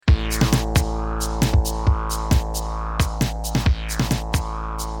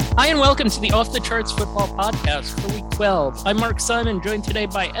Hi, and welcome to the Off the Charts Football Podcast for Week 12. I'm Mark Simon, joined today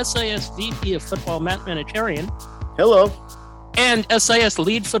by SIS VP of Football Matt Manacharian. Hello. And SIS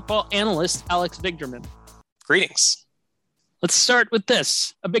Lead Football Analyst Alex Vigderman. Greetings. Let's start with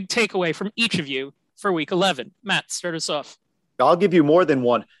this, a big takeaway from each of you for Week 11. Matt, start us off. I'll give you more than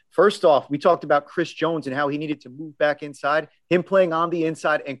one. First off, we talked about Chris Jones and how he needed to move back inside, him playing on the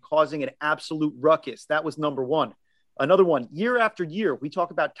inside and causing an absolute ruckus. That was number one. Another one, year after year, we talk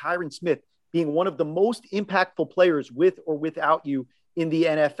about Tyron Smith being one of the most impactful players with or without you in the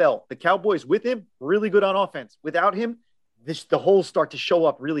NFL. The Cowboys with him, really good on offense. Without him, the holes start to show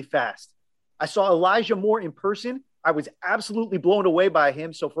up really fast. I saw Elijah Moore in person. I was absolutely blown away by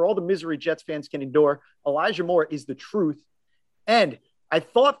him. So for all the misery Jets fans can endure, Elijah Moore is the truth. And I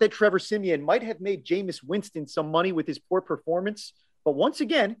thought that Trevor Siemian might have made Jameis Winston some money with his poor performance. But once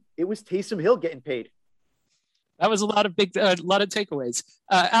again, it was Taysom Hill getting paid. That was a lot of takeaways.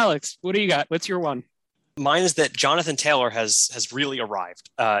 Alex, what do you got? What's your one? Mine is that Jonathan Taylor has really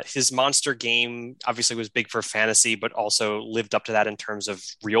arrived. His monster game obviously was big for fantasy, but also lived up to that in terms of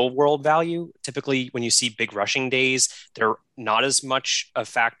real world value. Typically, when you see big rushing days, they're not as much a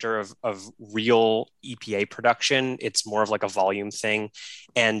factor of real EPA production. It's more of like a volume thing.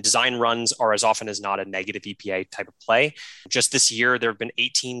 And design runs are as often as not a negative EPA type of play. Just this year, there have been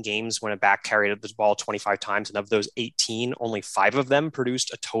 18 games when a back carried the ball 25 times. And of those 18, only 5 of them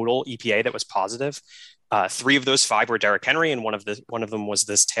produced a total EPA that was positive. 3 of those 5 were Derrick Henry, and one of them was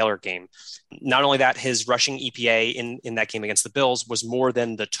this Taylor game. Not only that, his rushing EPA in that game against the Bills was more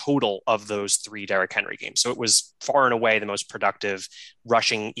than the total of those 3 Derrick Henry games. So it was far and away the most productive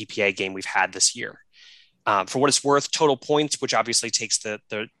rushing EPA game we've had this year. For what it's worth, total points, which obviously takes the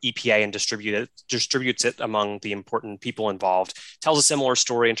EPA and distributes it among the important people involved, tells a similar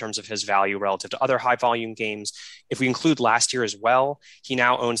story in terms of his value relative to other high volume games. If we include last year as well, he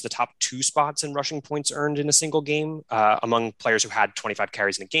now owns the top 2 spots in rushing points earned in a single game among players who had 25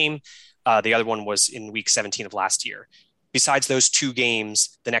 carries in a game. The other one was in week 17 of last year. Besides those 2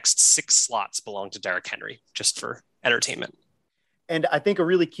 games, the next 6 slots belong to Derrick Henry, just for entertainment. And I think a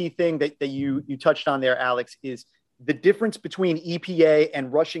really key thing that you touched on there, Alex, is the difference between EPA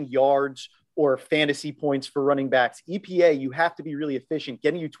and rushing yards or fantasy points for running backs. EPA, you have to be really efficient.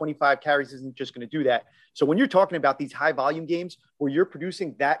 Getting you 25 carries isn't just going to do that. So when you're talking about these high volume games where you're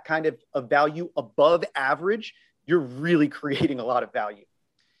producing that kind of value above average, you're really creating a lot of value.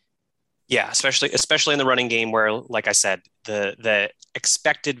 Yeah, especially in the running game where, like I said, the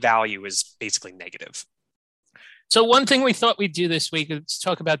expected value is basically negative. So one thing we thought we'd do this week is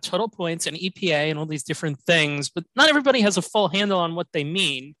talk about total points and EPA and all these different things, but not everybody has a full handle on what they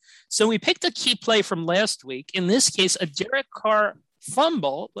mean. So we picked a key play from last week. In this case, a Derek Carr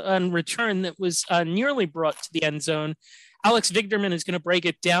fumble on return that was nearly brought to the end zone. Alex Vigderman is going to break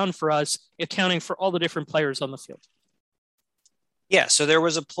it down for us, accounting for all the different players on the field. Yeah, so there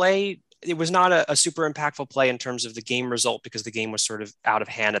was a play. It was not a super impactful play in terms of the game result because the game was sort of out of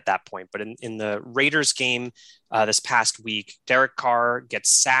hand at that point. But in the Raiders game this past week, Derek Carr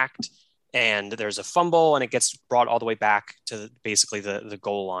gets sacked and there's a fumble and it gets brought all the way back to basically the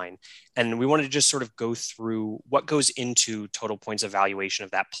goal line. And we wanted to just sort of go through what goes into total points evaluation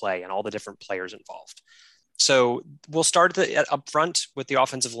of that play and all the different players involved. So we'll start up front with the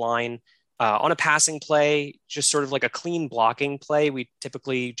offensive line. On a passing play, just sort of like a clean blocking play, we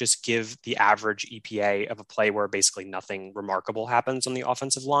typically just give the average EPA of a play where basically nothing remarkable happens on the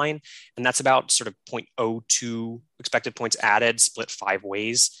offensive line. And that's about sort of 0.02 expected points added, split 5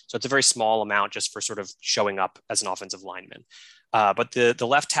 ways. So it's a very small amount just for sort of showing up as an offensive lineman. But the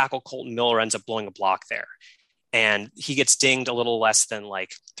left tackle, Colton Miller, ends up blowing a block there. And he gets dinged a little less than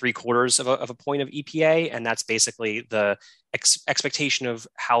like 3/4 of a point of EPA. And that's basically the expectation of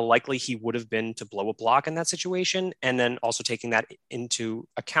how likely he would have been to blow a block in that situation. And then also taking that into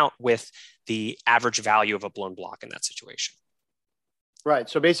account with the average value of a blown block in that situation. Right.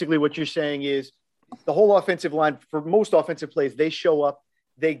 So basically what you're saying is the whole offensive line, for most offensive plays, they show up,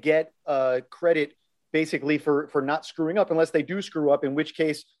 they get credit basically for not screwing up unless they do screw up, in which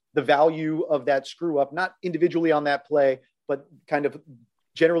case the value of that screw up, not individually on that play, but kind of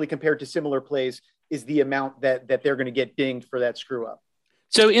generally compared to similar plays, is the amount that they're going to get dinged for that screw up.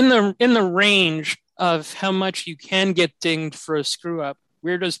 So in the range of how much you can get dinged for a screw up,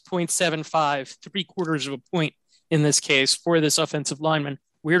 where does 0.75, 3/4 of a point in this case for this offensive lineman,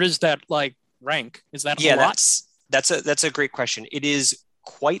 where does that like rank? Is that a lot? That's a great question. It is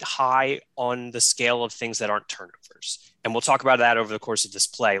quite high on the scale of things that aren't turnovers. And we'll talk about that over the course of this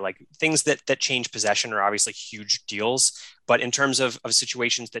play. Like things that change possession are obviously huge deals. But in terms of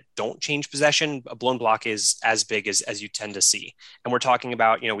situations that don't change possession, a blown block is as big as you tend to see. And we're talking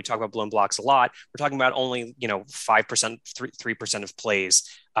about, we talk about blown blocks a lot. We're talking about only, 5%, 3% of plays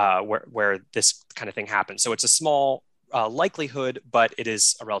where this kind of thing happens. So it's a small likelihood, but it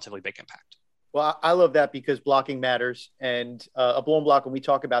is a relatively big impact. Well, I love that because blocking matters. And a blown block, when we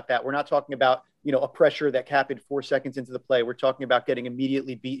talk about that, we're not talking about, a pressure that happened 4 seconds into the play. We're talking about getting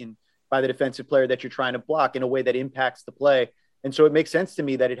immediately beaten by the defensive player that you're trying to block in a way that impacts the play. And so it makes sense to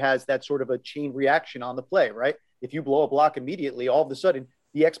me that it has that sort of a chain reaction on the play, right? If you blow a block immediately, all of a sudden,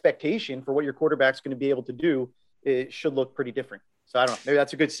 the expectation for what your quarterback's going to be able to do, it should look pretty different. So I don't know. Maybe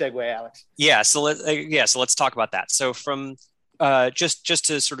that's a good segue, Alex. Yeah. So let's talk about that. So from just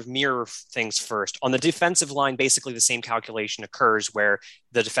to sort of mirror things first, on the defensive line, basically the same calculation occurs where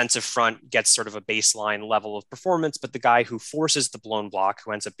the defensive front gets sort of a baseline level of performance, but the guy who forces the blown block,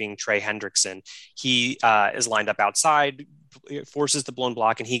 who ends up being Trey Hendrickson, he is lined up outside, forces the blown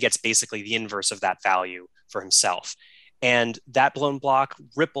block, and he gets basically the inverse of that value for himself. And that blown block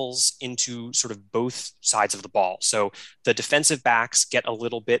ripples into sort of both sides of the ball. So the defensive backs get a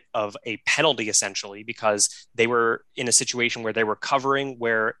little bit of a penalty essentially because they were in a situation where they were covering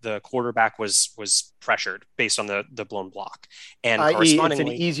where the quarterback was pressured based on the blown block. And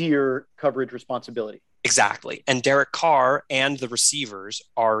correspondingly, it's an easier coverage responsibility. Exactly. And Derek Carr and the receivers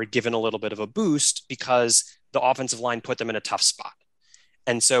are given a little bit of a boost because the offensive line put them in a tough spot.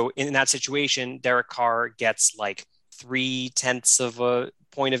 And so in that situation, Derek Carr gets like 0.3 of a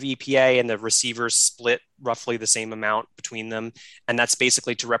point of EPA, and the receivers split roughly the same amount between them. And that's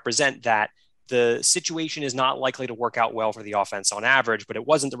basically to represent that the situation is not likely to work out well for the offense on average, but it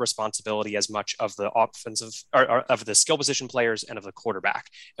wasn't the responsibility as much of the offensive or of the skill position players and of the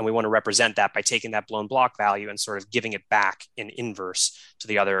quarterback. And we want to represent that by taking that blown block value and sort of giving it back in inverse to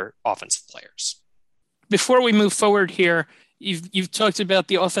the other offensive players. Before we move forward here, You've talked about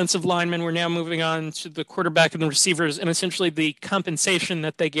the offensive linemen. We're now moving on to the quarterback and the receivers and essentially the compensation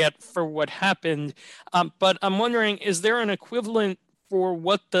that they get for what happened. But I'm wondering, is there an equivalent for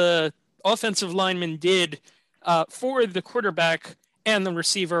what the offensive lineman did for the quarterback and the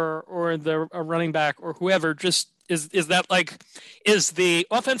receiver or the running back or whoever? Just is the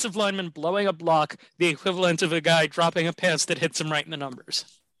offensive lineman blowing a block the equivalent of a guy dropping a pass that hits him right in the numbers?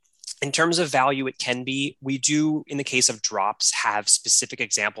 In terms of value, it can be. We do, in the case of drops, have specific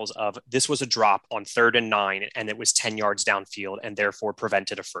examples of this was a drop on 3rd and 9, and it was 10 yards downfield and therefore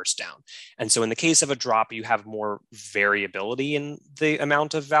prevented a first down. And so in the case of a drop, you have more variability in the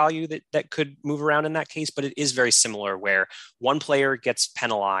amount of value that could move around in that case, but it is very similar where one player gets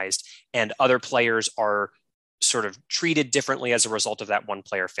penalized and other players are sort of treated differently as a result of that one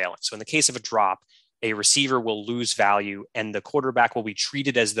player failing. So in the case of a drop, a receiver will lose value and the quarterback will be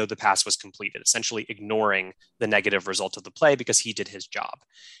treated as though the pass was completed, essentially ignoring the negative result of the play because he did his job.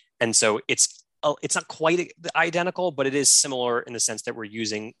 And so it's not quite identical, but it is similar in the sense that we're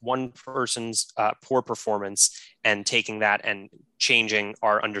using one person's poor performance and taking that and changing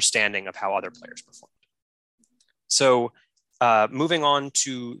our understanding of how other players performed. So moving on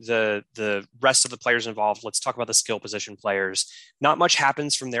to the rest of the players involved, let's talk about the skill position players. Not much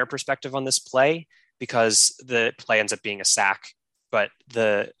happens from their perspective on this play, because the play ends up being a sack, but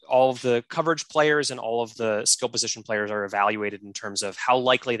all of the coverage players and all of the skill position players are evaluated in terms of how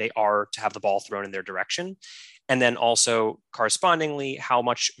likely they are to have the ball thrown in their direction. And then also correspondingly, how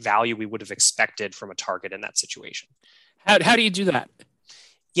much value we would have expected from a target in that situation. How do you do that?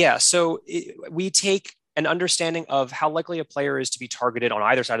 Yeah, so we take an understanding of how likely a player is to be targeted on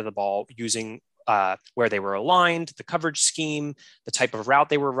either side of the ball using where they were aligned, the coverage scheme, the type of route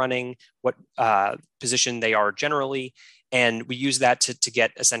they were running, what position they are generally. And we use that to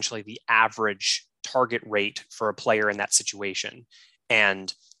get essentially the average target rate for a player in that situation.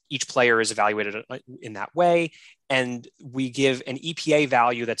 And each player is evaluated in that way. And we give an EPA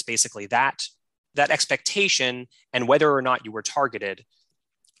value that's basically that expectation and whether or not you were targeted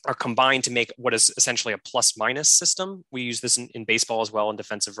are combined to make what is essentially a plus minus system. We use this in baseball as well in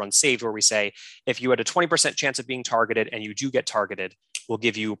defensive runs saved, where we say, if you had a 20% chance of being targeted and you do get targeted, we'll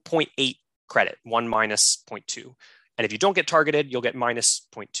give you 0.8 credit, 1 minus 0.2. And if you don't get targeted, you'll get minus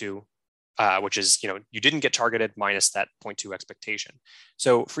 0.2, which is, you didn't get targeted minus that 0.2 expectation.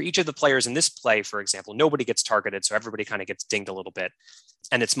 So for each of the players in this play, for example, nobody gets targeted. So everybody kind of gets dinged a little bit.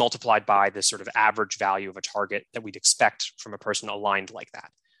 And it's multiplied by this sort of average value of a target that we'd expect from a person aligned like that.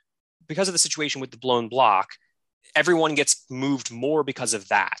 Because of the situation with the blown block, everyone gets moved more because of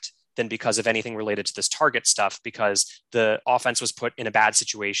that than because of anything related to this target stuff, because the offense was put in a bad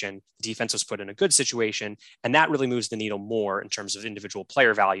situation, defense was put in a good situation, and that really moves the needle more in terms of individual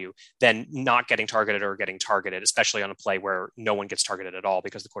player value than not getting targeted or getting targeted, especially on a play where no one gets targeted at all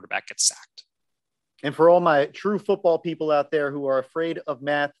because the quarterback gets sacked. And for all my true football people out there who are afraid of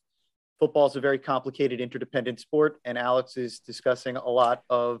math, football is a very complicated, interdependent sport, and Alex is discussing a lot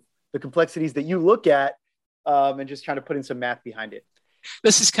of the complexities that you look at and just trying to put in some math behind it.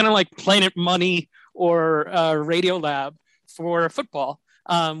 This is kind of like Planet Money or Radio Lab for football,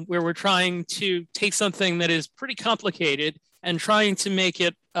 where we're trying to take something that is pretty complicated and trying to make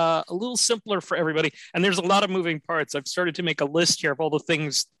it a little simpler for everybody. And there's a lot of moving parts. I've started to make a list here of all the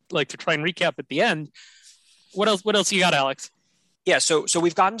things like to try and recap at the end. What else you got, Alex? Yeah, so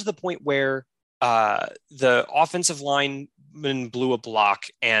we've gotten to the point where the offensive lineman blew a block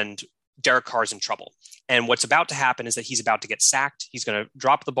and Derek Carr's in trouble. And what's about to happen is that he's about to get sacked. He's going to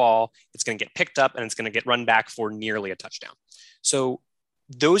drop the ball. It's going to get picked up and it's going to get run back for nearly a touchdown. So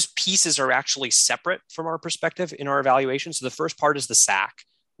those pieces are actually separate from our perspective in our evaluation. So the first part is the sack,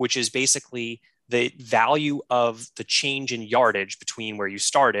 which is basically the value of the change in yardage between where you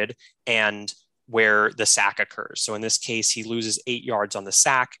started and where the sack occurs. So in this case, he loses 8 yards on the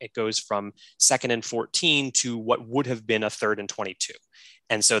sack. It goes from 2nd and 14 to what would have been a 3rd and 22.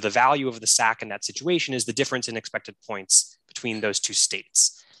 And so the value of the sack in that situation is the difference in expected points between those two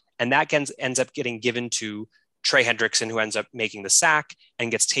states. And that ends up getting given to Trey Hendrickson, who ends up making the sack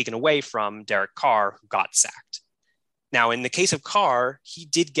and gets taken away from Derek Carr, who got sacked. Now, in the case of Carr, he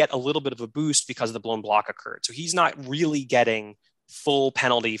did get a little bit of a boost because the blown block occurred. So he's not really getting full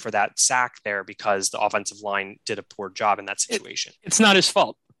penalty for that sack there because the offensive line did a poor job in that situation. It's not his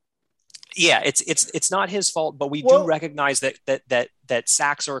fault. Yeah, it's not his fault, but we do recognize that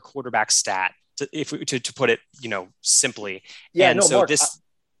sacks are a quarterback stat, to put it, simply. Yeah, and no, so Mark, this,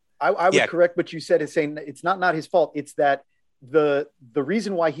 I would correct what you said is saying it's not his fault. It's that the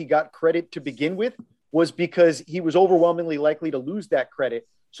reason why he got credit to begin with was because he was overwhelmingly likely to lose that credit.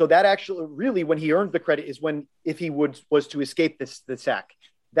 So that actually really when he earned the credit is when if he was to escape the sack.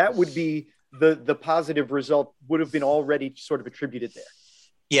 That would be the positive result would have been already sort of attributed there.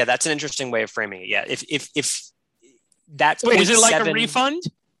 Yeah, that's an interesting way of framing it. Yeah, if that is it like a refund?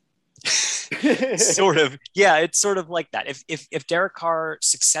 Sort of. Yeah, it's sort of like that. If Derek Carr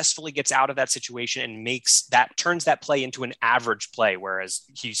successfully gets out of that situation and turns that play into an average play, whereas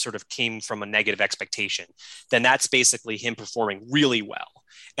he sort of came from a negative expectation, then that's basically him performing really well.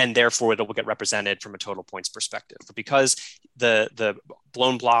 And therefore it will get represented from a total points perspective. But because the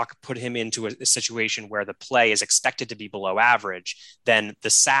blown block put him into a situation where the play is expected to be below average, then the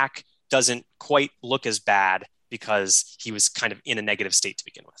sack doesn't quite look as bad because he was kind of in a negative state to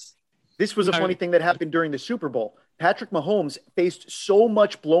begin with. This was a funny thing that happened during the Super Bowl. Patrick Mahomes faced so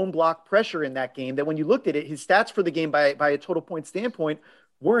much blown block pressure in that game that when you looked at it, his stats for the game by a total point standpoint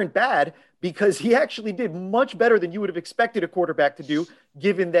weren't bad because he actually did much better than you would have expected a quarterback to do,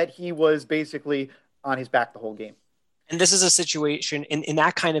 given that he was basically on his back the whole game. And this is a situation in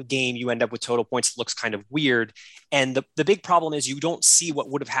that kind of game, you end up with total points that looks kind of weird. And the big problem is you don't see what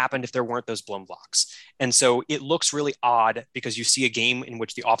would have happened if there weren't those blown blocks. And so it looks really odd because you see a game in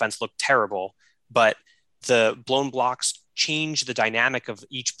which the offense looked terrible, but the blown blocks change the dynamic of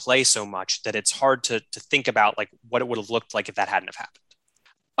each play so much that it's hard to think about like what it would have looked like if that hadn't have happened.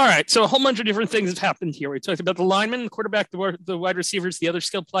 All right, so a whole bunch of different things have happened here. We talked about the linemen, the quarterback, the wide receivers, the other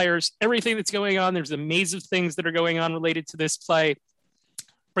skill players, everything that's going on. There's a maze of things that are going on related to this play.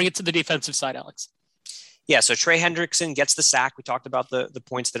 Bring it to the defensive side, Alex. Yeah, so Trey Hendrickson gets the sack. We talked about the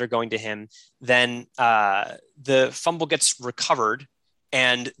points that are going to him. Then the fumble gets recovered.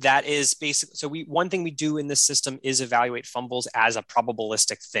 And that is basically, so one thing we do in this system is evaluate fumbles as a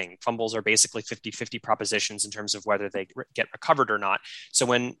probabilistic thing. Fumbles are basically 50-50 propositions in terms of whether they get recovered or not. So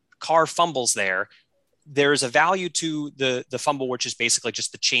when Carr fumbles there's a value to the fumble, which is basically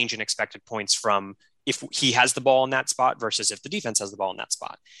just the change in expected points from if he has the ball in that spot versus if the defense has the ball in that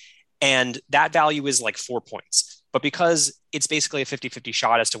spot. And that value is like 4 points. But because it's basically a 50-50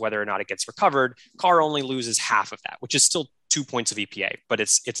 shot as to whether or not it gets recovered, Carr only loses half of that, which is still 2 points of EPA, but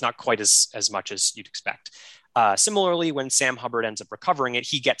it's not quite as much as you'd expect. Similarly, when Sam Hubbard ends up recovering it,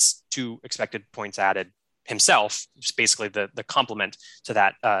 he gets 2 expected points added himself, just basically the complement to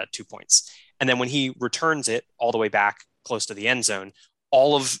that 2 points. And then when he returns it all the way back close to the end zone,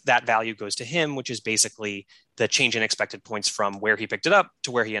 all of that value goes to him, which is basically the change in expected points from where he picked it up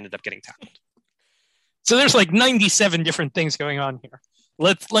to where he ended up getting tackled. So there's like 97 different things going on here.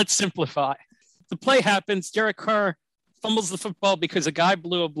 Let's simplify. The play happens. Derek Carr fumbles the football because a guy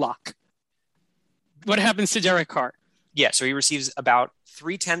blew a block. What happens to Derek Carr? So he receives about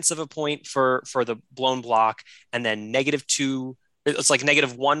 0.3 of a point for the blown block, and then -2. It's like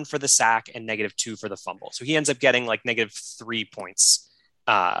 -1 for the sack and -2 for the fumble. So he ends up getting like -3 points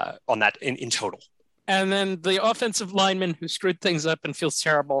on that in total. And then the offensive lineman who screwed things up and feels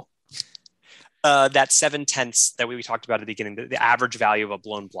terrible. That 0.7 that we talked about at the beginning, the average value of a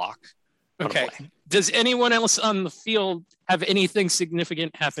blown block. Okay. Does anyone else on the field have anything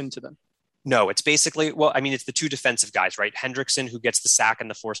significant happen to them? No, it's basically, it's the two defensive guys, right? Hendrickson, who gets the sack and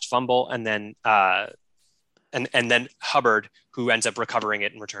the forced fumble, and then Hubbard, who ends up recovering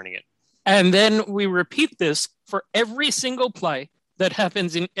it and returning it. And then we repeat this for every single play that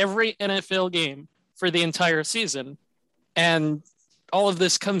happens in every NFL game for the entire season. And all of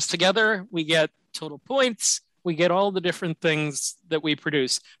this comes together. We get total points. We get all the different things that we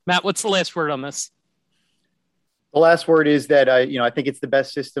produce. Matt, what's the last word on this? The last word is that, I think it's the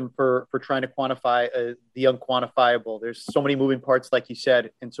best system for trying to quantify the unquantifiable. There's so many moving parts, like you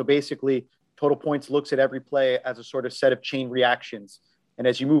said. And so basically, total points looks at every play as a sort of set of chain reactions. And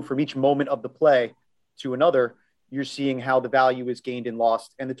as you move from each moment of the play to another, you're seeing how the value is gained and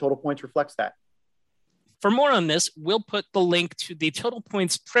lost. And the total points reflects that. For more on this, we'll put the link to the total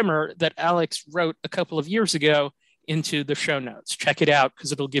points primer that Alex wrote a couple of years ago into the show notes. Check it out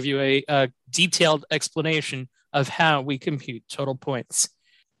because it'll give you a detailed explanation of how we compute total points.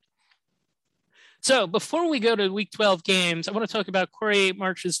 So before we go to week 12 games, I want to talk about Corey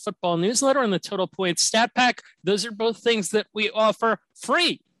March's football newsletter and the total points stat pack. Those are both things that we offer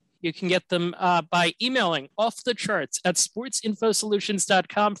free. You can get them by emailing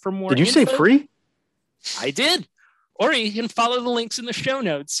offthecharts@sportsinfosolutions.com for more. Did you say free? I did. Or you can follow the links in the show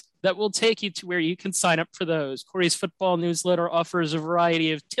notes that will take you to where you can sign up for those. Corey's football newsletter offers a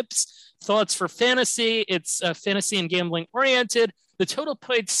variety of tips, thoughts for fantasy. It's fantasy and gambling oriented. The total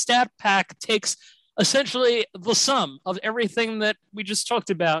points stat pack takes essentially the sum of everything that we just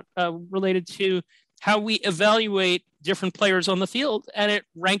talked about related to how we evaluate different players on the field, and it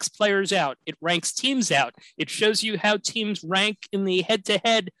ranks players out. It ranks teams out. It shows you how teams rank in the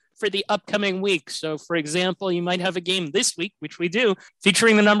head-to-head for the upcoming week. So, for example, you might have a game this week, which we do,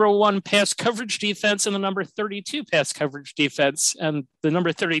 featuring the number 1 pass coverage defense and the number 32 pass coverage defense. And the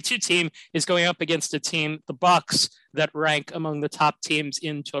number 32 team is going up against a team, the Bucs, that rank among the top teams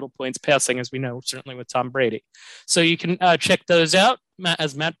in total points passing, as we know, certainly with Tom Brady. So you can check those out,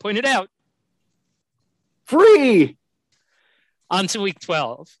 as Matt pointed out. Free! On to week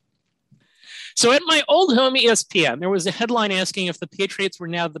 12. So at my old home ESPN, there was a headline asking if the Patriots were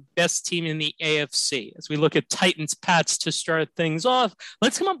now the best team in the AFC. As we look at Titans, Pats to start things off,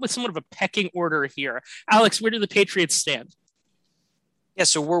 let's come up with somewhat of a pecking order here. Alex, where do the Patriots stand? Yeah,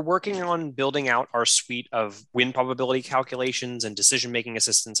 so we're working on building out our suite of win probability calculations and decision-making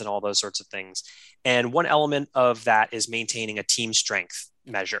assistance and all those sorts of things. And one element of that is maintaining a team strength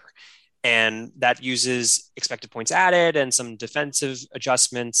measure. And that uses expected points added and some defensive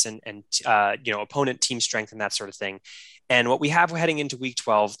adjustments and opponent team strength and that sort of thing. And what we have heading into week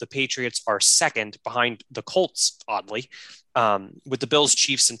 12, the Patriots are second behind the Colts, oddly, with the Bills,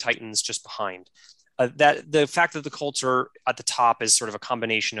 Chiefs, and Titans just behind. That the fact that the Colts are at the top is sort of a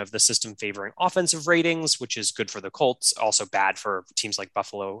combination of the system favoring offensive ratings, which is good for the Colts, also bad for teams like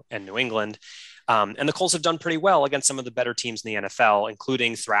Buffalo and New England. And the Colts have done pretty well against some of the better teams in the NFL,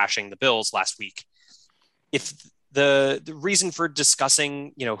 including thrashing the Bills last week. If the reason for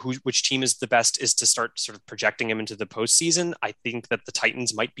discussing, which team is the best is to start sort of projecting them into the postseason, I think that the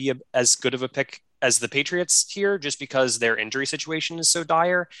Titans might be as good of a pick as the Patriots here, just because their injury situation is so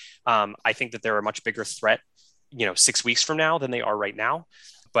dire. I think that they're a much bigger threat, 6 weeks from now than they are right now.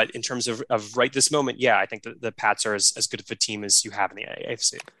 But in terms of right this moment, yeah, I think that the Pats are as good of a team as you have in the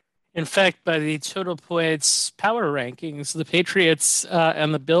AFC. In fact, by the total points power rankings, the Patriots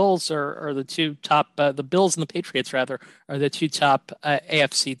and the Bills are the two top, the Bills and the Patriots, rather, are the two top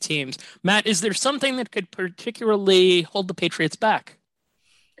AFC teams. Matt, is there something that could particularly hold the Patriots back?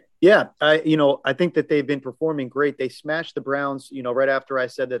 Yeah, I think that they've been performing great. They smashed the Browns, right after I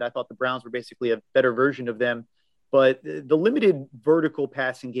said that I thought the Browns were basically a better version of them. But the limited vertical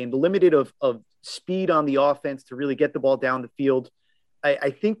passing game, the limited of speed on the offense to really get the ball down the field,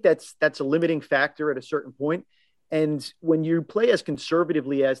 I think that's a limiting factor at a certain point. And when you play as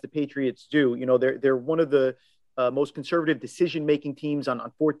conservatively as the Patriots do, they're one of the most conservative decision-making teams on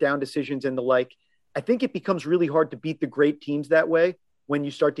fourth down decisions and the like. I think it becomes really hard to beat the great teams that way when you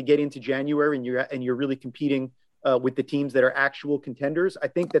start to get into January and you're really competing with the teams that are actual contenders. I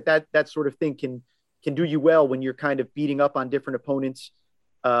think that sort of thing can do you well when you're kind of beating up on different opponents.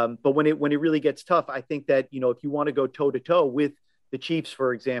 But when it really gets tough, I think that, if you want to go toe to toe with the Chiefs,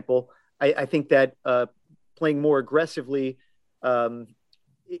 for example, I think that playing more aggressively,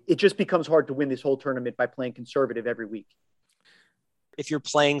 it just becomes hard to win this whole tournament by playing conservative every week. If you're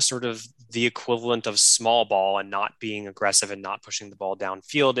playing sort of the equivalent of small ball and not being aggressive and not pushing the ball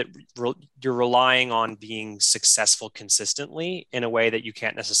downfield, you're relying on being successful consistently in a way that you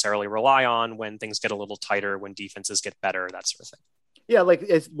can't necessarily rely on when things get a little tighter, when defenses get better, that sort of thing. Yeah,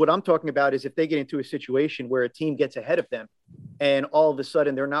 what I'm talking about is if they get into a situation where a team gets ahead of them and all of a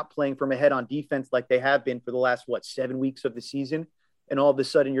sudden they're not playing from ahead on defense like they have been for the last, 7 weeks of the season. And all of a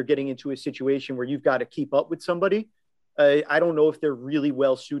sudden you're getting into a situation where you've got to keep up with somebody. I don't know if they're really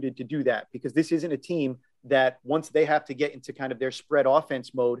well suited to do that, because this isn't a team that once they have to get into kind of their spread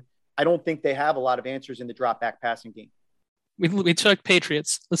offense mode, I don't think they have a lot of answers in the drop back passing game. We took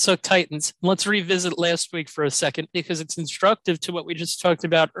Patriots. Let's talk Titans. Let's revisit last week for a second, because it's instructive to what we just talked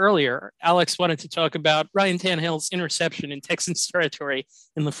about earlier. Alex wanted to talk about Ryan Tannehill's interception in Texans territory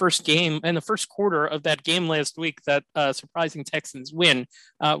in the first quarter of that game last week, that surprising Texans win.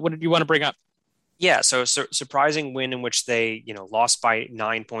 What did you want to bring up? Yeah, so surprising win in which they, lost by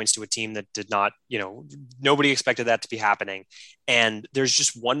 9 points to a team that did not, nobody expected that to be happening. And there's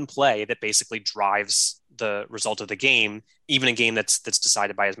just one play that basically drives the result of the game, even a game that's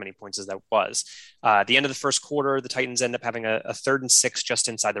decided by as many points as that was. At the end of the first quarter, the Titans end up having a 3rd and 6 just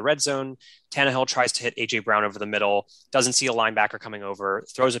inside the red zone. Tannehill tries to hit A.J. Brown over the middle, doesn't see a linebacker coming over,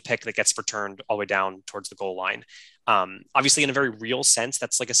 throws a pick that gets returned all the way down towards the goal line. Obviously, in a very real sense,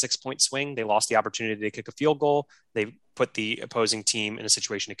 that's like a 6-point swing. They lost the opportunity to kick a field goal. They put the opposing team in a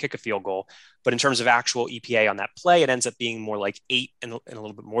situation to kick a field goal. But in terms of actual EPA on that play, it ends up being more like 8 and a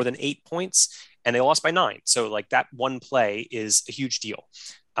little bit more than 8 points. And they lost by 9. So like that one play is a huge deal.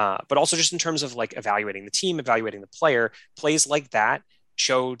 But also just in terms of like evaluating the team, evaluating the player, plays like that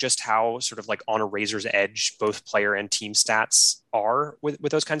show just how sort of like on a razor's edge both player and team stats are with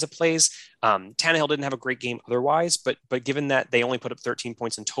those kinds of plays. Tannehill didn't have a great game otherwise, but given that they only put up 13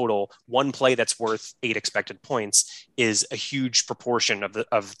 points in total, one play that's worth 8 expected points is a huge proportion of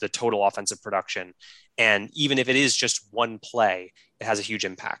the total offensive production. And even if it is just one play, it has a huge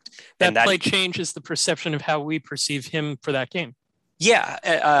impact. That play changes the perception of how we perceive him for that game. Yeah.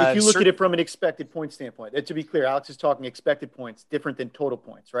 If you look at it from an expected point standpoint, to be clear, Alex is talking expected points, different than total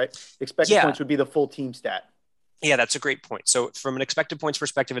points, right? Expected points would be the full team stat. Yeah, that's a great point. So from an expected points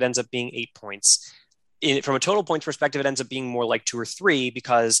perspective, it ends up being 8 points. From a total points perspective, it ends up being more like 2 or 3,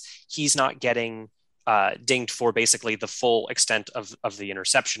 because he's not getting dinged for basically the full extent of the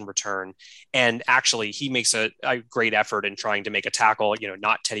interception return. And actually he makes a great effort in trying to make a tackle,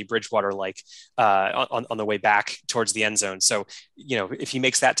 not Teddy Bridgewater, like on the way back towards the end zone. So, if he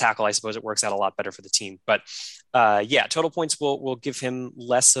makes that tackle, I suppose it works out a lot better for the team. But total points will give him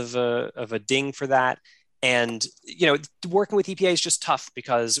less of a ding for that. And, working with EPA is just tough,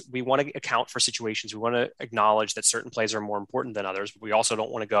 because we want to account for situations. We want to acknowledge that certain plays are more important than others, but we also don't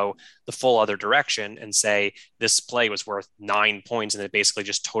want to go the full other direction and say this play was worth 9 points and it basically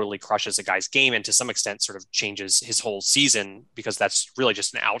just totally crushes a guy's game, and to some extent sort of changes his whole season, because that's really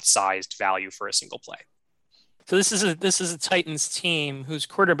just an outsized value for a single play. So this is a Titans team whose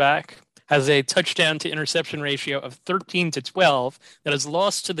quarterback has a touchdown to interception ratio of 13-12 that has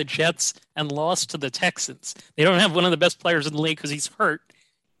lost to the Jets and lost to the Texans. They don't have one of the best players in the league because he's hurt.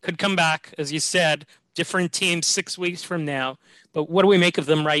 Could come back, as you said, different teams 6 weeks from now. But what do we make of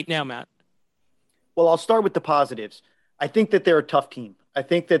them right now, Matt? Well, I'll start with the positives. I think that they're a tough team. I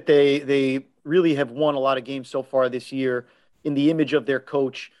think that they really have won a lot of games so far this year in the image of their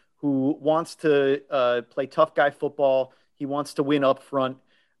coach, who wants to play tough guy football. He wants to win up front.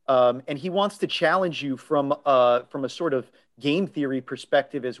 And he wants to challenge you from a sort of game theory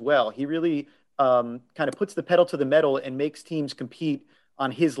perspective as well. He really kind of puts the pedal to the metal and makes teams compete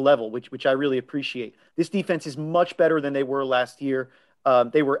on his level, which I really appreciate. This defense is much better than they were last year.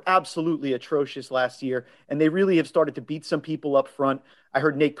 They were absolutely atrocious last year, and they really have started to beat some people up front. I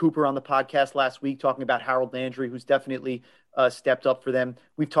heard Nate Cooper on the podcast last week talking about Harold Landry, who's definitely stepped up for them.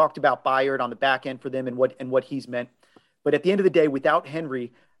 We've talked about Byard on the back end for them and what he's meant. But at the end of the day, without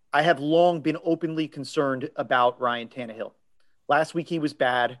Henry, I have long been openly concerned about Ryan Tannehill. Last week he was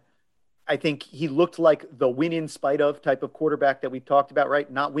bad. I think he looked like the win in spite of type of quarterback that we've talked about,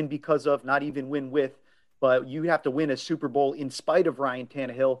 right? Not win because of, not even win with, but you have to win a Super Bowl in spite of Ryan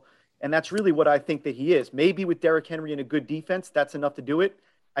Tannehill. And that's really what I think that he is. Maybe with Derrick Henry and a good defense, that's enough to do it.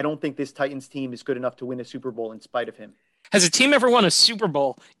 I don't think this Titans team is good enough to win a Super Bowl in spite of him. Has a team ever won a Super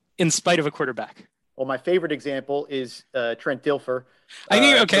Bowl in spite of a quarterback? Well, my favorite example is Trent Dilfer. I knew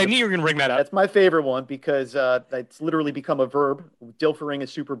you were going to bring that up. That's my favorite one, because it's literally become a verb. Dilfering a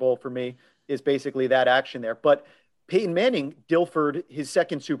Super Bowl for me is basically that action there. But Peyton Manning Dilfered his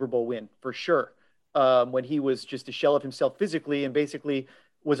second Super Bowl win for sure. when he was just a shell of himself physically and basically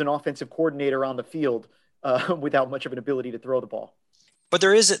was an offensive coordinator on the field without much of an ability to throw the ball. But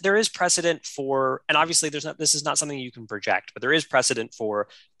there is precedent for, and obviously this is not something you can project, but there is precedent for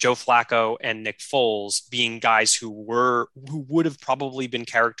Joe Flacco and Nick Foles being guys who would have probably been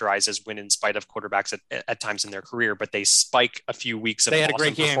characterized as win in spite of quarterbacks at times in their career, but they spike a few weeks of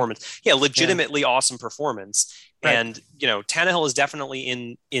awesome performance. Yeah, legitimately awesome performance. Right. And Tannehill is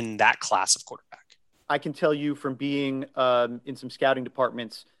definitely in that class of quarterback. I can tell you from being in some scouting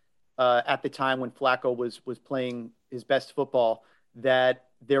departments at the time when Flacco was playing his best football, that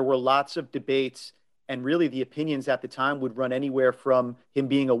there were lots of debates, and really the opinions at the time would run anywhere from him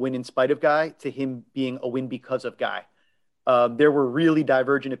being a win in spite of guy to him being a win because of guy. There were really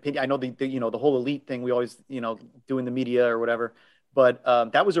divergent opinions. I know the whole elite thing we always do in the media or whatever, but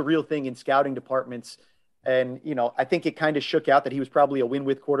that was a real thing in scouting departments. And I think it kind of shook out that he was probably a win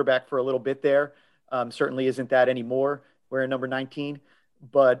with quarterback for a little bit there. Certainly isn't that anymore. We're in number 19,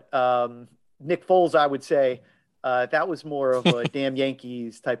 but Nick Foles, I would say. That was more of a damn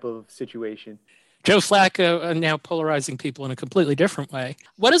Yankees type of situation. Joe Flacco now polarizing people in a completely different way.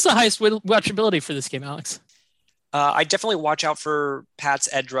 What is the highest watchability for this game, Alex? I definitely watch out for Pat's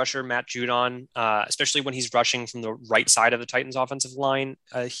edge rusher, Matt Judon, especially when he's rushing from the right side of the Titans offensive line.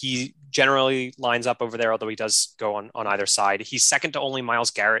 He generally lines up over there, although he does go on either side. He's second to only Myles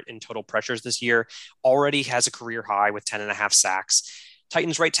Garrett in total pressures this year, already has a career high with 10.5 sacks.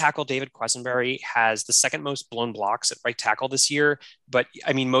 Titans right tackle David Quessenberry has the second most blown blocks at right tackle this year. But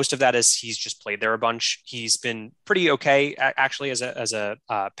I mean, most of that is he's just played there a bunch. He's been pretty okay, actually, as a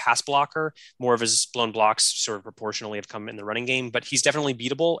pass blocker. More of his blown blocks sort of proportionally have come in the running game, but he's definitely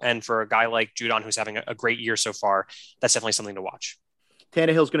beatable. And for a guy like Judon, who's having a great year so far, that's definitely something to watch.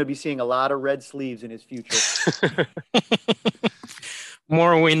 Tannehill's going to be seeing a lot of red sleeves in his future.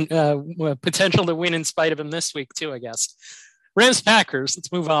 More potential to win in spite of him this week too, I guess. Rams Packers, let's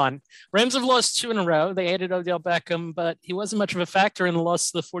move on. Rams have lost 2 in a row. They added Odell Beckham, but he wasn't much of a factor in the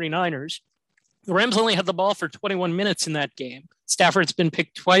loss to the 49ers. The Rams only had the ball for 21 minutes in that game. Stafford's been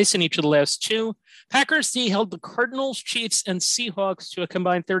picked twice in each of the last 2. Packers D held the Cardinals, Chiefs, and Seahawks to a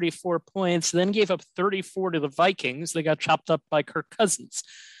combined 34 points, then gave up 34 to the Vikings. They got chopped up by Kirk Cousins.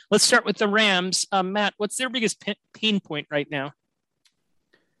 Let's start with the Rams. Matt, what's their biggest pain point right now?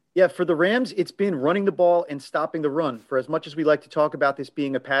 Yeah, for the Rams, it's been running the ball and stopping the run. For as much as we like to talk about this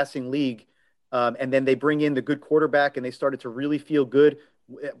being a passing league, and then they bring in the good quarterback and they started to really feel good,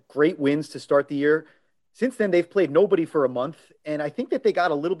 great wins to start the year. Since then, they've played nobody for a month, and I think that they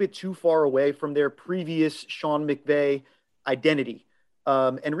got a little bit too far away from their previous Sean McVay identity.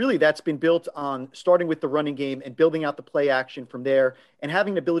 And really, that's been built on starting with the running game and building out the play action from there and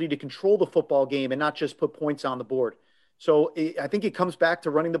having the ability to control the football game and not just put points on the board. So I think it comes back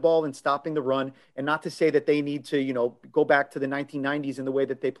to running the ball and stopping the run, and not to say that they need to, go back to the 1990s in the way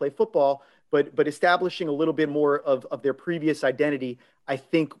that they play football, but establishing a little bit more of their previous identity, I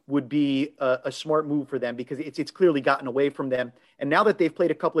think would be a smart move for them, because it's clearly gotten away from them. And now that they've played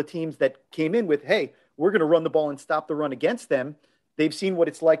a couple of teams that came in with, hey, we're going to run the ball and stop the run against them, they've seen what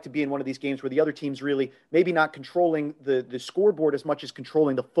it's like to be in one of these games where the other team's really maybe not controlling the scoreboard as much as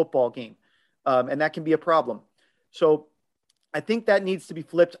controlling the football game. And that can be a problem. So I think that needs to be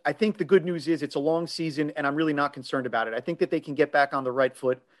flipped. I think the good news is it's a long season, and I'm really not concerned about it. I think that they can get back on the right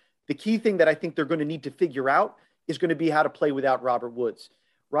foot. The key thing that I think they're going to need to figure out is going to be how to play without Robert Woods.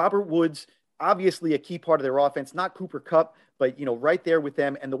 Robert Woods, obviously a key part of their offense, not Cooper Kupp, but right there with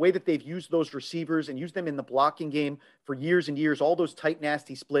them. And the way that they've used those receivers and used them in the blocking game for years and years, all those tight,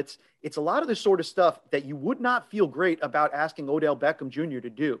 nasty splits, it's a lot of the sort of stuff that you would not feel great about asking Odell Beckham Jr. to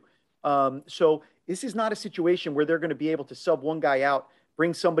do. So this is not a situation where they're going to be able to sub one guy out,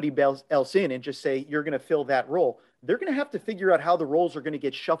 bring somebody else in, and just say, you're going to fill that role. They're going to have to figure out how the roles are going to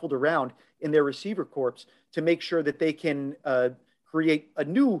get shuffled around in their receiver corps to make sure that they can create a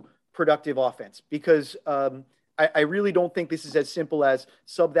new productive offense, because I really don't think this is as simple as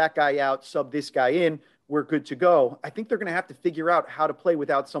sub that guy out, sub this guy in, we're good to go. I think they're going to have to figure out how to play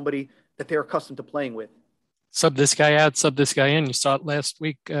without somebody that they're accustomed to playing with. Sub this guy out, sub this guy in. You saw it last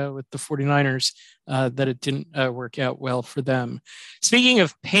week with the 49ers that it didn't work out well for them. Speaking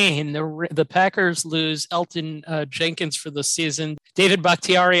of pain, the Packers lose Elton Jenkins for the season. David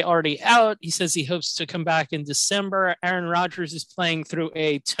Bakhtiari already out. He says he hopes to come back in December. Aaron Rodgers is playing through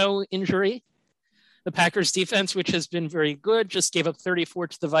a toe injury. The Packers defense, which has been very good, just gave up 34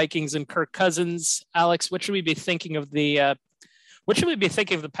 to the Vikings and Kirk Cousins. Alex, what should we be thinking of the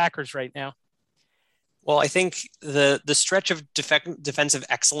Packers right now? Well, I think the stretch of defensive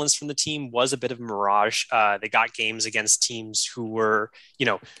excellence from the team was a bit of a mirage. They got games against teams who were,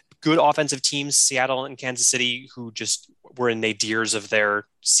 good offensive teams, Seattle and Kansas City, who just were in nadirs of their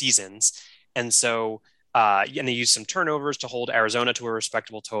seasons. And so, and they used some turnovers to hold Arizona to a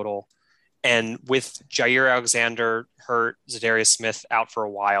respectable total. And with Jair Alexander hurt, Zadarius Smith out for a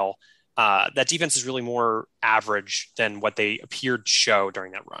while, that defense is really more average than what they appeared to show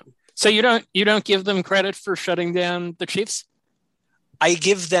during that run. So you don't give them credit for shutting down the Chiefs? I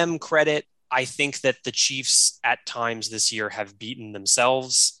give them credit. I think that the Chiefs at times this year have beaten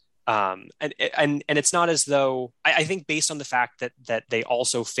themselves. And it's not as though I think based on the fact that they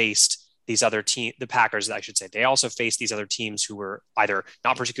also faced these other teams, the Packers, I should say, they also faced these other teams who were either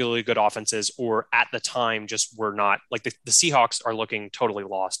not particularly good offenses or at the time just were not like the Seahawks are looking totally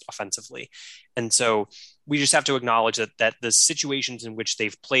lost offensively. And so we just have to acknowledge that the situations in which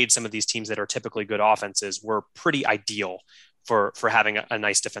they've played some of these teams that are typically good offenses were pretty ideal for having a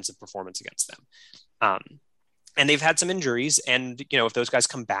nice defensive performance against them. And they've had some injuries. And, if those guys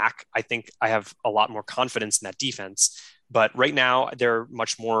come back, I think I have a lot more confidence in that defense. But right now, they're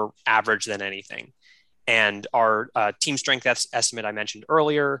much more average than anything. And our team strength estimate I mentioned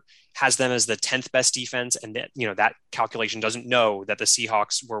earlier has them as the 10th best defense. And that calculation doesn't know that the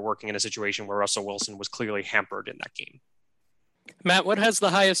Seahawks were working in a situation where Russell Wilson was clearly hampered in that game. Matt, what has the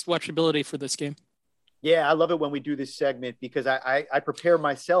highest watchability for this game? Yeah, I love it when we do this segment because I prepare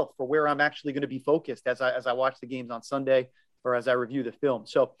myself for where I'm actually going to be focused as I watch the games on Sunday or as I review the film.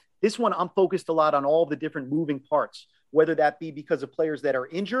 So this one, I'm focused a lot on all the different moving parts, whether that be because of players that are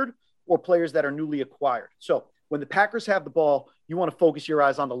injured or players that are newly acquired. So when the Packers have the ball, you want to focus your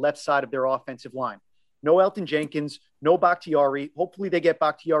eyes on the left side of their offensive line. No Elton Jenkins, no Bakhtiari. Hopefully they get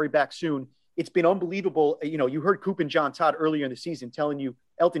Bakhtiari back soon. It's been unbelievable. You heard Coop and John Todd earlier in the season telling you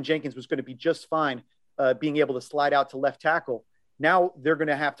Elton Jenkins was going to be just fine being able to slide out to left tackle. Now they're going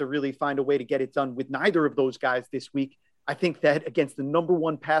to have to really find a way to get it done with neither of those guys this week. I think that against the number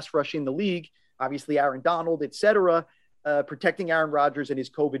one pass rush in the league, obviously Aaron Donald, et cetera, protecting Aaron Rodgers and his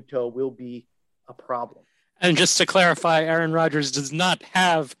COVID toe will be a problem. And just to clarify, Aaron Rodgers does not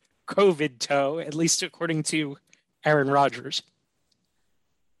have COVID toe, at least according to Aaron Rodgers.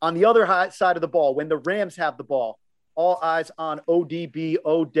 On the other side of the ball, when the Rams have the ball, all eyes on ODB,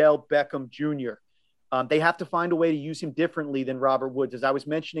 Odell Beckham Jr. They have to find a way to use him differently than Robert Woods. As I was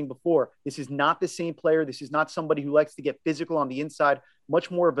mentioning before, this is not the same player. This is not somebody who likes to get physical on the inside,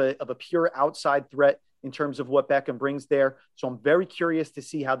 much more of a pure outside threat in terms of what Beckham brings there. So I'm very curious to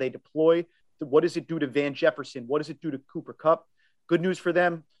see how they deploy. What does it do to Van Jefferson? What does it do to Cooper Kupp? Good news for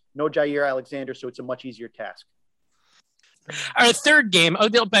them. No Jair Alexander, so it's a much easier task. Our third game,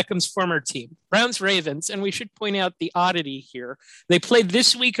 Odell Beckham's former team, Browns-Ravens, and we should point out the oddity here. They played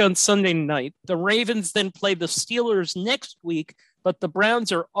this week on Sunday night. The Ravens then play the Steelers next week, but the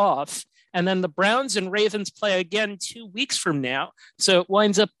Browns are off. And then the Browns and Ravens play again 2 weeks from now. So it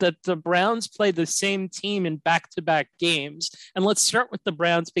winds up that the Browns play the same team in back-to-back games. And let's start with the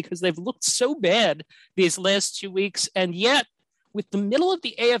Browns because they've looked so bad these last 2 weeks. And yet, with the middle of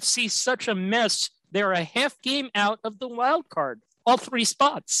the AFC such a mess, they're a half game out of the wild card, all three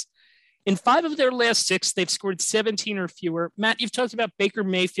spots. In 5 of their last 6, they've scored 17 or fewer. Matt, you've talked about Baker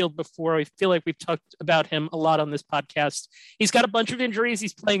Mayfield before. I feel like we've talked about him a lot on this podcast. He's got a bunch of injuries.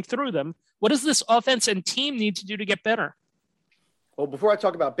 He's playing through them. What does this offense and team need to do to get better? Well, before I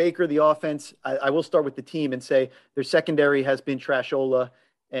talk about Baker, the offense, I will start with the team and say their secondary has been trashola,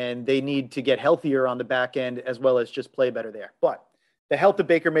 and they need to get healthier on the back end as well as just play better there. But the health of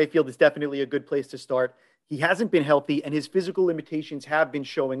Baker Mayfield is definitely a good place to start. He hasn't been healthy, and his physical limitations have been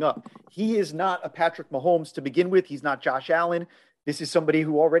showing up. He is not a Patrick Mahomes to begin with. He's not Josh Allen. This is somebody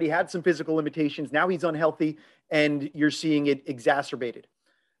who already had some physical limitations. Now he's unhealthy, and you're seeing it exacerbated.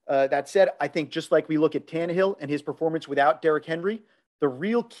 That said, I think just like we look at Tannehill and his performance without Derrick Henry, the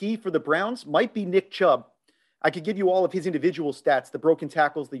real key for the Browns might be Nick Chubb. I could give you all of his individual stats, the broken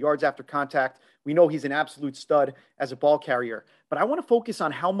tackles, the yards after contact. We know he's an absolute stud as a ball carrier. But I want to focus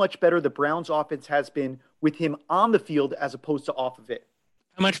on how much better the Browns offense has been with him on the field as opposed to off of it.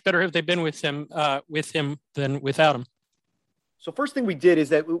 How much better have they been with him than without him? So first thing we did is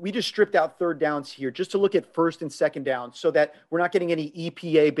that we just stripped out third downs here just to look at first and second downs so that we're not getting any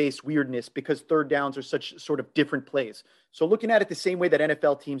EPA-based weirdness because third downs are such sort of different plays. So looking at it the same way that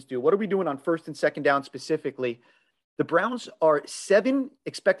NFL teams do, what are we doing on first and second down specifically? The Browns are 7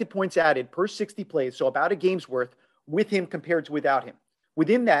 expected points added per 60 plays, so about a game's worth with him compared to without him.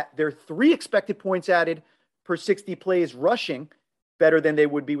 Within that, there are 3 expected points added per 60 plays rushing, better than they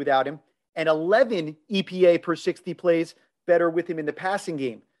would be without him, and 11 EPA per 60 plays better with him in the passing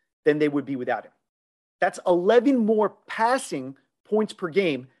game than they would be without him. That's 11 more passing points per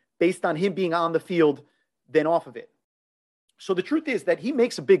game based on him being on the field than off of it. So the truth is that he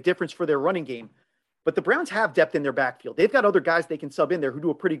makes a big difference for their running game, but the Browns have depth in their backfield. They've got other guys they can sub in there who do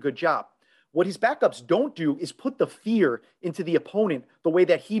a pretty good job. What his backups don't do is put the fear into the opponent the way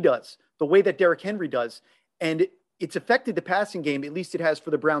that he does, the way that Derrick Henry does. And it's affected the passing game, at least it has for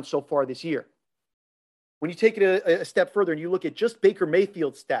the Browns so far this year. When you take it a step further and you look at just Baker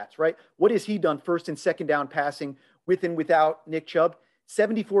Mayfield's stats, right? What has he done first and second down passing with and without Nick Chubb?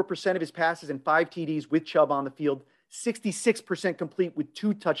 74% of his passes and 5 TDs with Chubb on the field, 66% complete with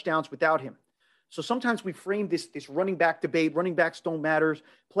 2 touchdowns without him. So sometimes we frame this running back debate. Running backs don't matter.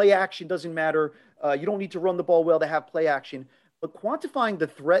 Play action doesn't matter. You don't need to run the ball well to have play action. But quantifying the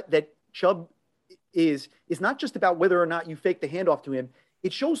threat that Chubb is not just about whether or not you fake the handoff to him.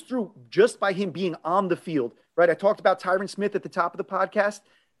 It shows through just by him being on the field, right? I talked about Tyron Smith at the top of the podcast.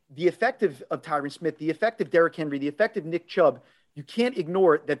 The effect of Tyron Smith, the effect of Derrick Henry, the effect of Nick Chubb, you can't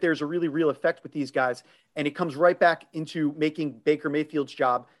ignore that there's a really real effect with these guys. And it comes right back into making Baker Mayfield's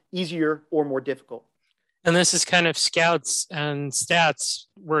job easier or more difficult. And this is kind of scouts and stats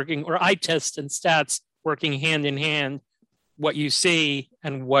working, or eye test and stats working hand in hand, what you see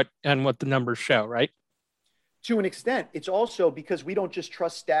and what the numbers show, right? To an extent, it's also because we don't just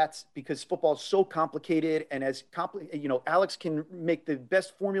trust stats because football is so complicated, and Alex can make the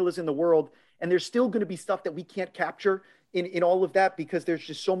best formulas in the world, and there's still going to be stuff that we can't capture in all of that because there's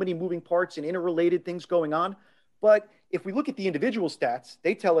just so many moving parts and interrelated things going on. But if we look at the individual stats,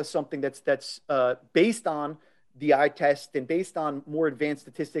 they tell us something that's based on the eye test and based on more advanced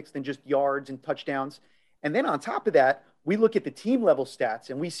statistics than just yards and touchdowns. And then on top of that, we look at the team level stats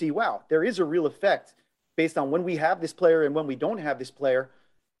and we see, wow, there is a real effect based on when we have this player and when we don't have this player.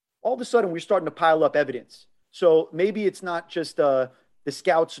 All of a sudden, we're starting to pile up evidence. So maybe it's not just the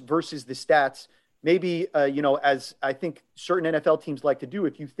scouts versus the stats. Maybe, as I think certain NFL teams like to do,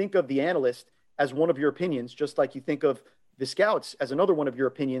 if you think of the analyst as one of your opinions, just like you think of the scouts as another one of your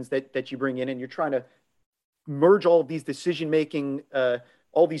opinions that you bring in, and you're trying to merge all of these decision-making,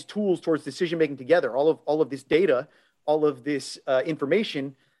 all these tools towards decision-making together, all of this data, all of this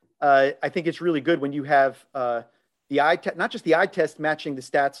information. I think it's really good when you have the eye test, not just the eye test matching the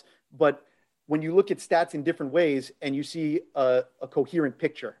stats, but when you look at stats in different ways and you see a coherent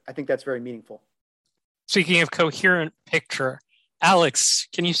picture. I think that's very meaningful. Speaking of coherent picture, Alex,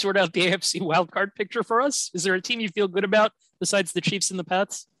 can you sort out the AFC wildcard picture for us? Is there a team you feel good about besides the Chiefs and the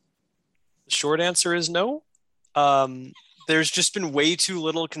Pats? The short answer is no. There's just been way too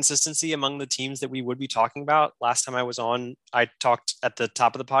little consistency among the teams that we would be talking about. Last time I was on, I talked at the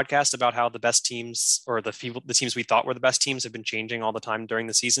top of the podcast about how the best teams, or the teams we thought were the best teams, have been changing all the time during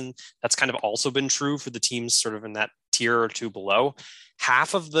the season. That's kind of also been true for the teams sort of in that tier or two below.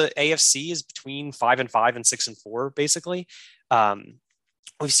 Half of the AFC is between 5-5 and 6-4, basically.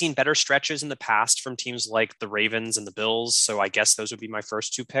 We've seen better stretches in the past from teams like the Ravens and the Bills, so I guess those would be my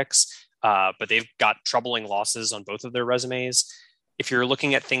first 2 picks. But they've got troubling losses on both of their resumes. If you're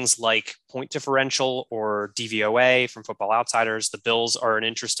looking at things like point differential or DVOA from Football Outsiders, the Bills are an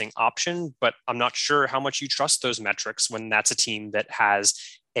interesting option, but I'm not sure how much you trust those metrics when that's a team that has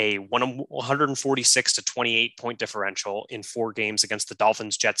a 146 to 28 point differential in 4 games against the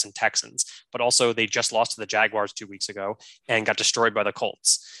Dolphins, Jets, and Texans. But also they just lost to the Jaguars 2 weeks ago and got destroyed by the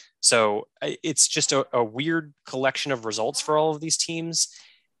Colts. So it's just a weird collection of results for all of these teams.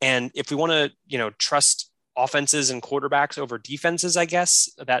 And if we want to, trust offenses and quarterbacks over defenses, I guess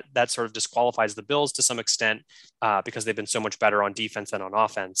that sort of disqualifies the Bills to some extent because they've been so much better on defense than on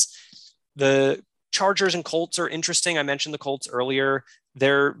offense. The Chargers and Colts are interesting. I mentioned the Colts earlier.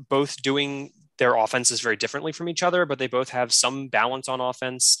 They're both doing their offenses very differently from each other, but they both have some balance on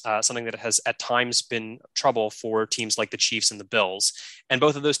offense, something that has at times been trouble for teams like the Chiefs and the Bills. And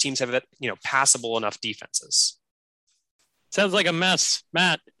both of those teams have, passable enough defenses. Sounds like a mess,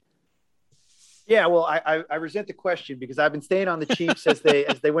 Matt. Yeah, well, I resent the question because I've been staying on the Chiefs as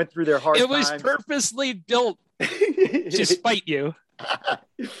they went through their hard times. It was purposely built to spite you.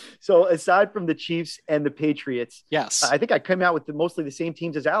 So aside from the Chiefs and the Patriots, yes, I think I came out with mostly the same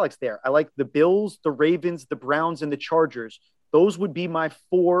teams as Alex there. I like the Bills, the Ravens, the Browns, and the Chargers. Those would be my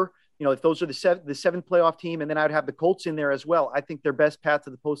 4. If those are the 7th playoff team, and then I'd have the Colts in there as well. I think their best path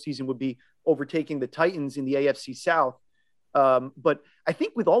to the postseason would be overtaking the Titans in the AFC South. But I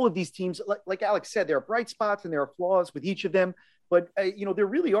think with all of these teams, like Alex said, there are bright spots and there are flaws with each of them. But, there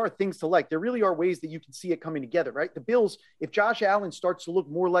really are things to like. There really are ways that you can see it coming together, right? The Bills, if Josh Allen starts to look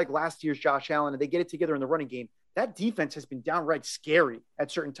more like last year's Josh Allen and they get it together in the running game, that defense has been downright scary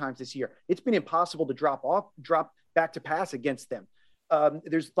at certain times this year. It's been impossible to drop back to pass against them.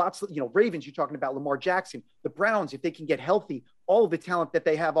 There's lots of, Ravens, you're talking about Lamar Jackson. The Browns, if they can get healthy, all of the talent that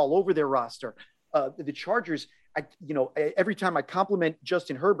they have all over their roster. The Chargers, every time I compliment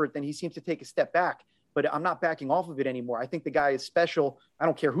Justin Herbert, then he seems to take a step back, but I'm not backing off of it anymore. I think the guy is special. I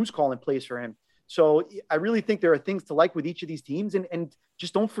don't care who's calling plays for him. So I really think there are things to like with each of these teams, and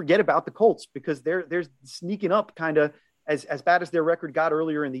just don't forget about the Colts, because they're sneaking up kind of as bad as their record got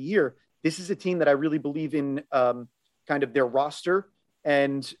earlier in the year. This is a team that I really believe in kind of their roster.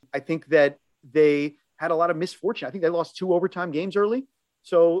 And I think that they had a lot of misfortune. I think they lost 2 overtime games early.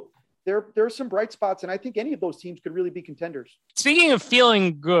 So there are some bright spots, and I think any of those teams could really be contenders. Speaking of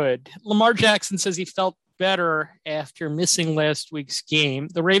feeling good, Lamar Jackson says he felt better after missing last week's game.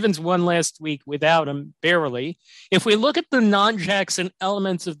 The Ravens won last week without him, barely. If we look at the non-Jackson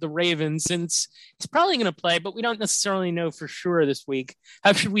elements of the Ravens, since he's probably going to play, but we don't necessarily know for sure this week,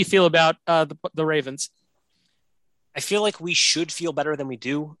 how should we feel about the Ravens? I feel like we should feel better than we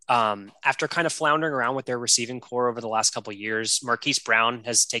do. After kind of floundering around with their receiving core over the last couple of years, Marquise Brown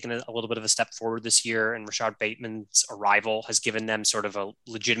has taken a little bit of a step forward this year, and Rashad Bateman's arrival has given them sort of a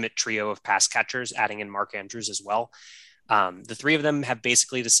legitimate trio of pass catchers, adding in Mark Andrews as well. The 3 of them have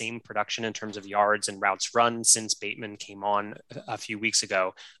basically the same production in terms of yards and routes run since Bateman came on a few weeks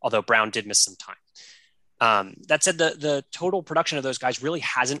ago, although Brown did miss some time. That said, the total production of those guys really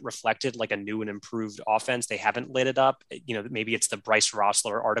hasn't reflected like a new and improved offense. They haven't lit it up. Maybe it's the Bryce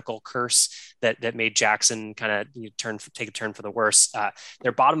Rossler article curse that made Jackson kind of take a turn for the worse.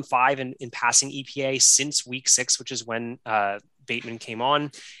 They're bottom 5 in passing EPA since week 6, which is when Bateman came on,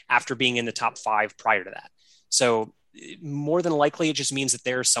 after being in the top 5 prior to that. So more than likely, it just means that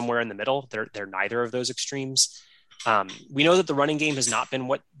they're somewhere in the middle. They're neither of those extremes. We know that the running game has not been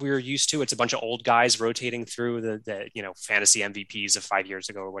what we're used to. It's a bunch of old guys rotating through the fantasy MVPs of 5 years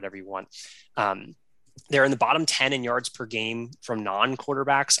ago or whatever you want. They're in the bottom 10 in yards per game from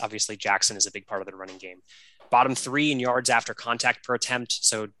non-quarterbacks. Obviously, Jackson is a big part of the running game. Bottom 3 in yards after contact per attempt.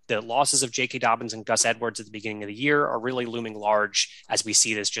 So the losses of J.K. Dobbins and Gus Edwards at the beginning of the year are really looming large as we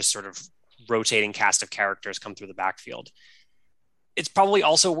see this just sort of rotating cast of characters come through the backfield. It's probably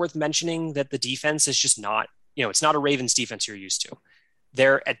also worth mentioning that the defense is just not, it's not a Ravens defense you're used to.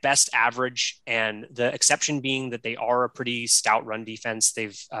 They're at best average, and the exception being that they are a pretty stout run defense.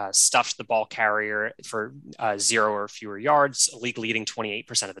 They've stuffed the ball carrier for 0 or fewer yards, league leading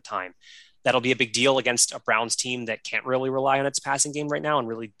 28% of the time. That'll be a big deal against a Browns team that can't really rely on its passing game right now and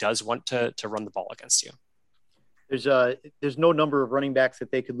really does want to run the ball against you. There's no number of running backs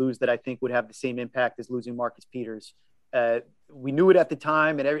that they could lose that I think would have the same impact as losing Marcus Peters. We knew it at the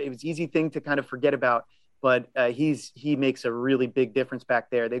time, and it was an easy thing to kind of forget about. But he makes a really big difference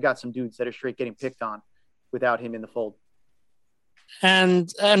back there. They've got some dudes that are straight getting picked on without him in the fold. And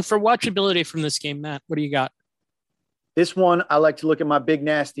for watchability from this game, Matt, what do you got? This one, I like to look at my big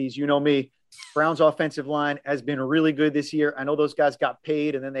nasties. You know me. Browns offensive line has been really good this year. I know those guys got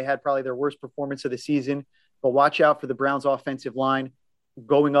paid, and then they had probably their worst performance of the season. But watch out for the Browns offensive line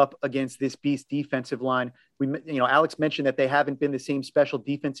going up against this beast defensive line. Alex mentioned that they haven't been the same special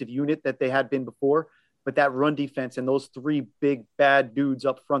defensive unit that they had been before. But that run defense and those 3 big bad dudes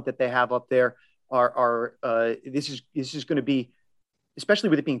up front that they have up there are this is going to be, especially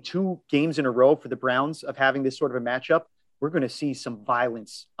with it being 2 games in a row for the Browns of having this sort of a matchup, we're going to see some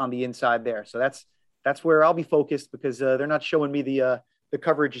violence on the inside there. So that's where I'll be focused, because they're not showing me the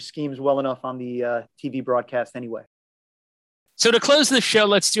coverage schemes well enough on the TV broadcast anyway. So to close the show,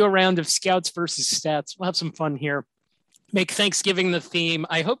 let's do a round of scouts versus stats. We'll have some fun here. Make Thanksgiving the theme.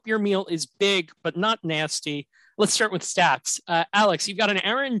 I hope your meal is big, but not nasty. Let's start with stats. Alex, you've got an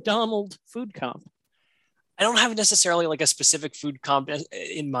Aaron Donald food comp. I don't have necessarily like a specific food comp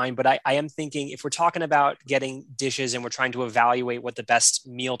in mind, but I am thinking if we're talking about getting dishes and we're trying to evaluate what the best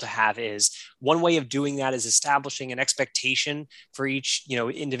meal to have is, one way of doing that is establishing an expectation for each,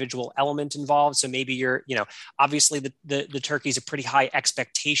 individual element involved. So maybe you're, obviously the turkey is a pretty high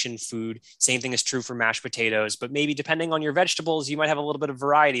expectation food. Same thing is true for mashed potatoes, but maybe depending on your vegetables, you might have a little bit of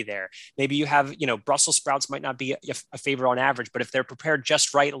variety there. Maybe you have, Brussels sprouts might not be a favorite on average, but if they're prepared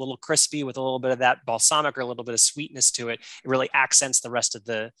just right, a little crispy with a little bit of that balsamic or a little bit of sweetness to it, it really accents the rest of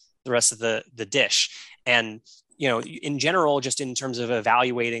the dish. And in general, just in terms of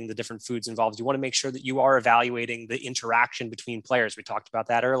evaluating the different foods involved, you want to make sure that you are evaluating the interaction between players. We talked about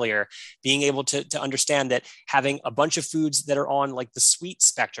that earlier. Being able to understand that having a bunch of foods that are on like the sweet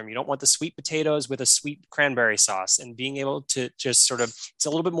spectrum, you don't want the sweet potatoes with a sweet cranberry sauce, and being able to just sort of, it's a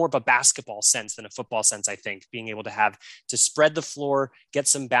little bit more of a basketball sense than a football sense, I think, being able to spread the floor, get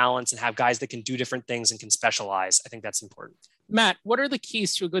some balance, and have guys that can do different things and can specialize. I think that's important. Matt, what are the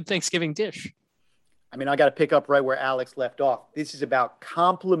keys to a good Thanksgiving dish? I got to pick up right where Alex left off. This is about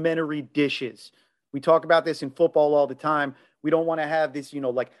complementary dishes. We talk about this in football all the time. We don't want to have this,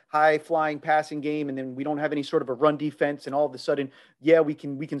 like high flying passing game, and then we don't have any sort of a run defense, and all of a sudden, yeah, we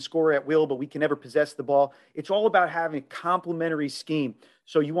can score at will, but we can never possess the ball. It's all about having a complementary scheme.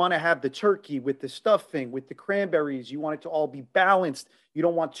 So you want to have the turkey with the stuffing, with the cranberries. You want it to all be balanced. You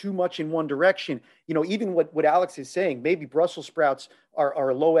don't want too much in one direction. Even what Alex is saying, maybe Brussels sprouts are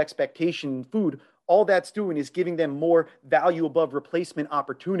a low expectation food. All that's doing is giving them more value above replacement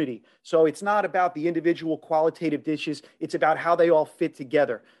opportunity. So it's not about the individual qualitative dishes. It's about how they all fit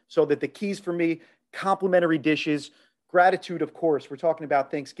together. So that the keys for me, complementary dishes, gratitude, of course. We're talking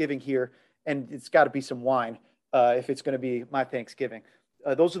about Thanksgiving here, and it's got to be some wine if it's going to be my Thanksgiving.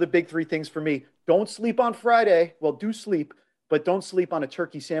 Those are the big three things for me. Don't sleep on Friday. Well, do sleep, but don't sleep on a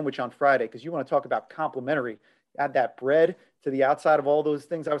turkey sandwich on Friday, because you want to talk about complementary. Add that bread to the outside of all those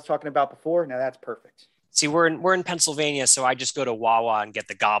things I was talking about before. Now that's perfect. See, we're in Pennsylvania, so I just go to Wawa and get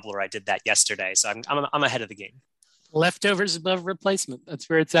the gobbler. I did that yesterday, so I'm ahead of the game. Leftovers above replacement. That's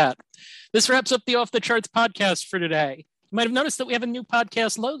where it's at. This wraps up the Off the Charts podcast for today. You might have noticed that we have a new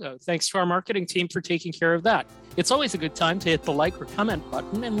podcast logo. Thanks to our marketing team for taking care of that. It's always a good time to hit the like or comment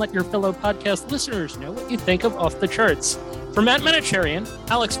button and let your fellow podcast listeners know what you think of Off the Charts. For Matt Menacherian,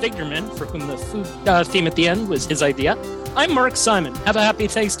 Alex Figderman, for whom the food theme at the end was his idea, I'm Mark Simon. Have a happy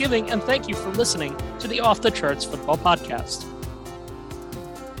Thanksgiving, and thank you for listening to the Off the Charts Football Podcast.